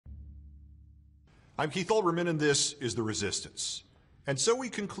I'm Keith Olbermann, and this is The Resistance. And so we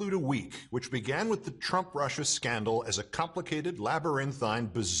conclude a week which began with the Trump-Russia scandal as a complicated, labyrinthine,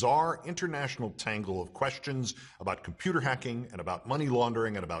 bizarre international tangle of questions about computer hacking and about money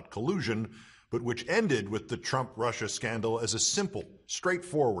laundering and about collusion, but which ended with the Trump-Russia scandal as a simple,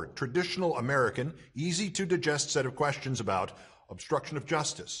 straightforward, traditional American, easy-to-digest set of questions about obstruction of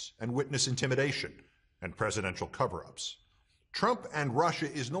justice and witness intimidation and presidential cover-ups. Trump and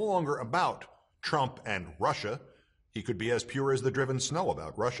Russia is no longer about Trump and Russia. He could be as pure as the driven snow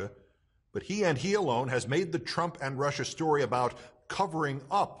about Russia. But he and he alone has made the Trump and Russia story about covering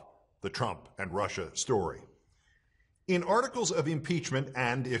up the Trump and Russia story. In articles of impeachment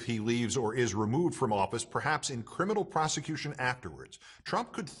and, if he leaves or is removed from office, perhaps in criminal prosecution afterwards,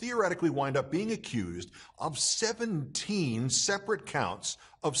 Trump could theoretically wind up being accused of 17 separate counts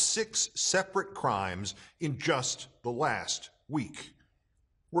of 6 separate crimes in just the last week.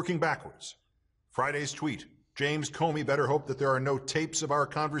 Working backwards. Friday's tweet, James Comey better hope that there are no tapes of our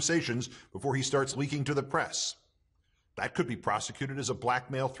conversations before he starts leaking to the press. That could be prosecuted as a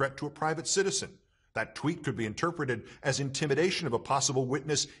blackmail threat to a private citizen. That tweet could be interpreted as intimidation of a possible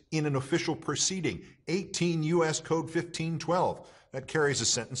witness in an official proceeding. 18 U.S. Code 1512. That carries a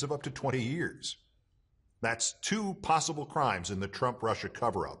sentence of up to 20 years. That's 2 possible crimes in the Trump-Russia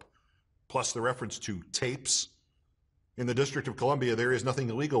cover-up, plus the reference to tapes. In the District of Columbia, there is nothing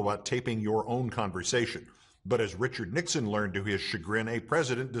illegal about taping your own conversation. But as Richard Nixon learned to his chagrin, a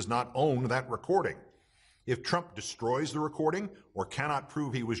president does not own that recording. If Trump destroys the recording or cannot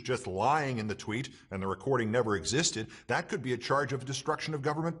prove he was just lying in the tweet and the recording never existed, that could be a charge of destruction of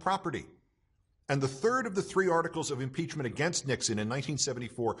government property. And the third of the 3 articles of impeachment against Nixon in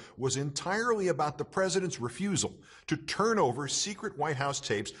 1974 was entirely about the president's refusal to turn over secret White House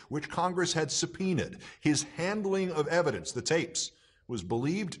tapes which Congress had subpoenaed. His handling of evidence, the tapes, was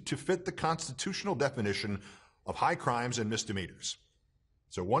believed to fit the constitutional definition of high crimes and misdemeanors.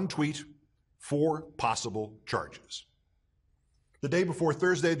 So 1 tweet, 4 possible charges. The day before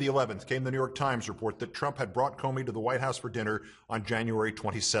Thursday, the 11th, came the New York Times report that Trump had brought Comey to the White House for dinner on January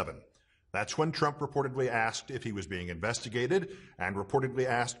 27. That's when Trump reportedly asked if he was being investigated and reportedly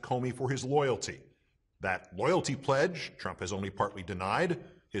asked Comey for his loyalty. That loyalty pledge, Trump has only partly denied.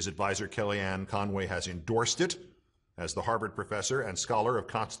 His advisor, Kellyanne Conway, has endorsed it. As the Harvard professor and scholar of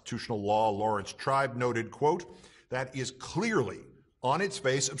constitutional law, Lawrence Tribe, noted, quote, that is clearly, on its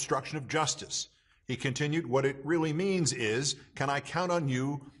face, obstruction of justice. He continued, what it really means is, can I count on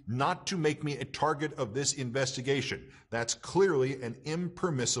you not to make me a target of this investigation? That's clearly an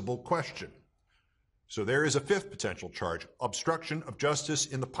impermissible question. So there is a 5th potential charge, obstruction of justice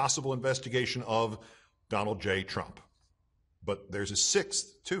in the possible investigation of Donald J. Trump. But there's a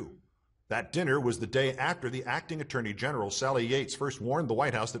 6th, too. That dinner was the day after the acting Attorney General, Sally Yates, first warned the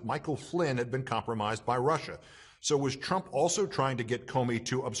White House that Michael Flynn had been compromised by Russia. So was Trump also trying to get Comey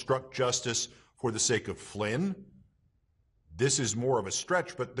to obstruct justice for the sake of Flynn? This is more of a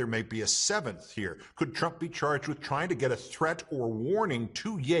stretch, but there may be a 7th here. Could Trump be charged with trying to get a threat or warning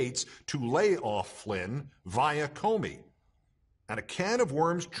to Yates to lay off Flynn via Comey? And a can of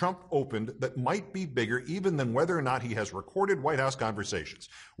worms Trump opened that might be bigger even than whether or not he has recorded White House conversations.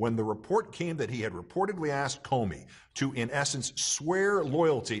 When the report came that he had reportedly asked Comey to, in essence, swear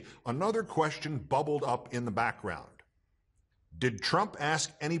loyalty, another question bubbled up in the background. Did Trump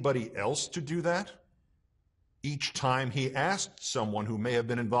ask anybody else to do that? Each time he asked someone who may have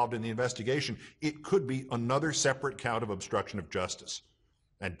been involved in the investigation, it could be another separate count of obstruction of justice.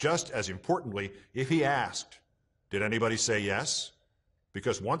 And just as importantly, if he asked, did anybody say yes?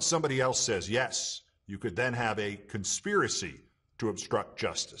 Because once somebody else says yes, you could then have a conspiracy to obstruct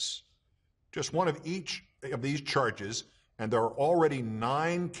justice. Just one of each of these charges, and there are already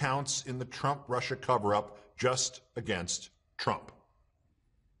 9 counts in the Trump-Russia cover-up just against Trump.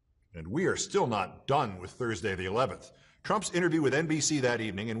 And we are still not done with Thursday the 11th. Trump's interview with NBC that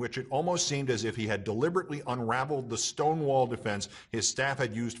evening, in which it almost seemed as if he had deliberately unraveled the Stonewall defense his staff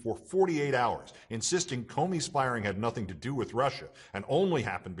had used for 48 hours, insisting Comey's firing had nothing to do with Russia and only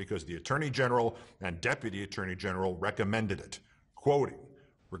happened because the Attorney General and Deputy Attorney General recommended it. Quoting,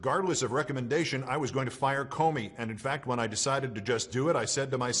 regardless of recommendation, I was going to fire Comey, and in fact, when I decided to just do it, I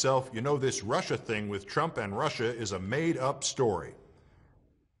said to myself, you know, this Russia thing with Trump and Russia is a made-up story.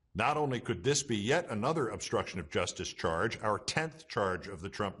 Not only could this be yet another obstruction of justice charge, our 10th charge of the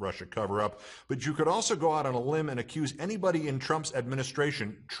Trump-Russia cover-up, but you could also go out on a limb and accuse anybody in Trump's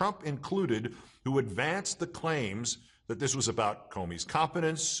administration, Trump included, who advanced the claims that this was about Comey's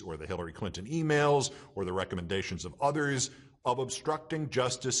competence or the Hillary Clinton emails or the recommendations of others, of obstructing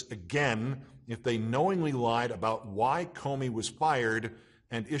justice again if they knowingly lied about why Comey was fired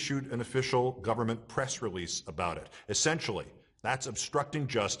and issued an official government press release about it. Essentially, that's obstructing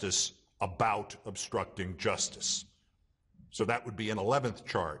justice about obstructing justice. So that would be an 11th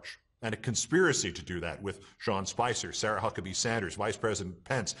charge, and a conspiracy to do that with Sean Spicer, Sarah Huckabee Sanders, Vice President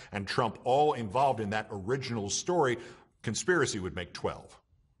Pence, and Trump all involved in that original story. Conspiracy would make 12.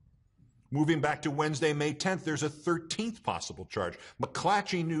 Moving back to Wednesday, May 10th, there's a 13th possible charge.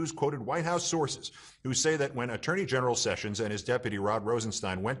 McClatchy News quoted White House sources who say that when Attorney General Sessions and his deputy Rod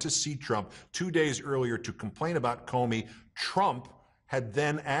Rosenstein went to see Trump 2 days earlier to complain about Comey, Trump had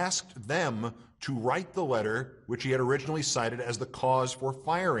then asked them to write the letter which he had originally cited as the cause for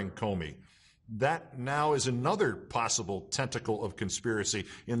firing Comey. That now is another possible tentacle of conspiracy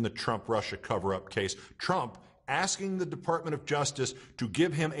in the Trump-Russia cover-up case. Trump asking the Department of Justice to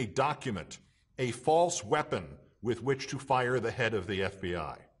give him a document, a false weapon with which to fire the head of the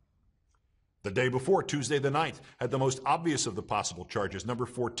FBI. The day before, Tuesday the 9th, had the most obvious of the possible charges. Number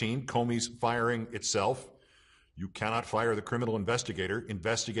 14, Comey's firing itself. You cannot fire the criminal investigator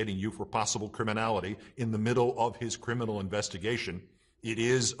investigating you for possible criminality in the middle of his criminal investigation. It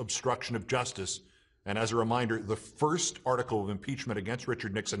is obstruction of justice. And as a reminder, the first article of impeachment against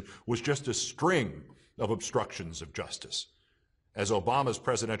Richard Nixon was just a string of obstructions of justice. As Obama's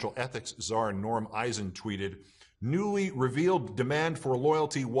presidential ethics czar Norm Eisen tweeted, newly revealed demand for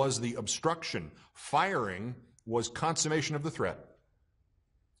loyalty was the obstruction. Firing was consummation of the threat.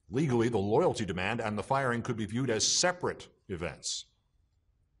 Legally, the loyalty demand and the firing could be viewed as separate events.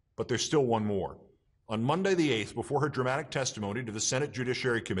 But there's still one more. On Monday the 8th, before her dramatic testimony to the Senate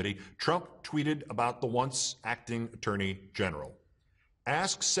Judiciary Committee, Trump tweeted about the once acting Attorney General.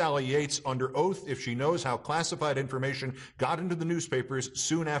 Ask Sally Yates under oath if she knows how classified information got into the newspapers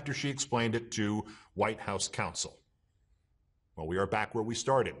soon after she explained it to White House counsel. Well, we are back where we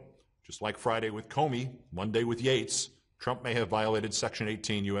started. Just like Friday with Comey, Monday with Yates, Trump may have violated Section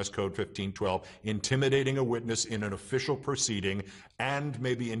 18 U.S. Code 1512, intimidating a witness in an official proceeding, and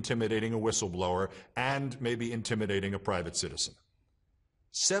maybe intimidating a whistleblower, and maybe intimidating a private citizen.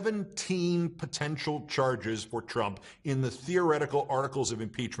 17 potential charges for Trump in the theoretical articles of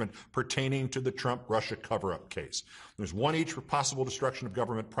impeachment pertaining to the Trump-Russia cover-up case. There's one each for possible destruction of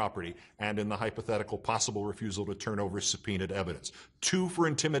government property and in the hypothetical possible refusal to turn over subpoenaed evidence. 2 for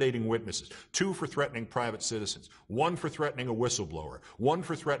intimidating witnesses, 2 for threatening private citizens, 1 for threatening a whistleblower, 1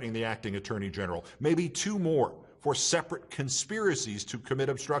 for threatening the acting Attorney General, maybe 2 more for separate conspiracies to commit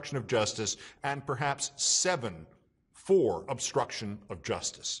obstruction of justice, and perhaps 7 for obstruction of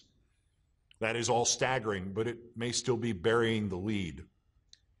justice. That is all staggering, but it may still be burying the lead.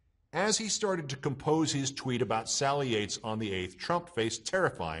 As he started to compose his tweet about Sally Yates on the 8th, Trump faced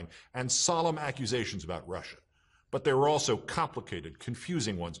terrifying and solemn accusations about Russia. But there were also complicated,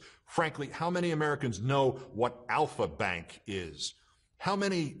 confusing ones. Frankly, how many Americans know what Alpha Bank is? How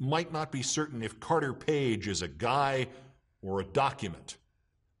many might not be certain if Carter Page is a guy or a document?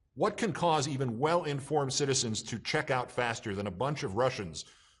 What can cause even well-informed citizens to check out faster than a bunch of Russians,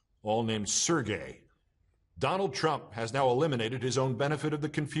 all named Sergei? Donald Trump has now eliminated his own benefit of the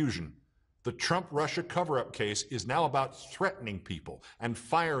confusion. The Trump-Russia cover-up case is now about threatening people and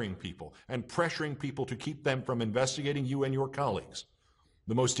firing people and pressuring people to keep them from investigating you and your colleagues.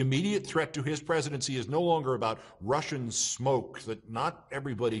 The most immediate threat to his presidency is no longer about Russian smoke that not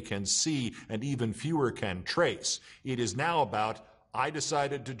everybody can see and even fewer can trace. It is now about, I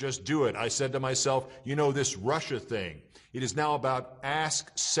decided to just do it. I said to myself, you know, this Russia thing. It is now about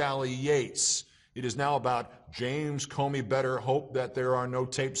ask Sally Yates. It is now about James Comey better hope that there are no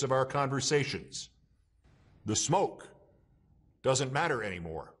tapes of our conversations. The smoke doesn't matter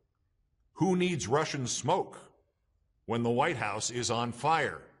anymore. Who needs Russian smoke when the White House is on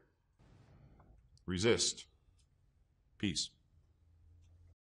fire? Resist. Peace.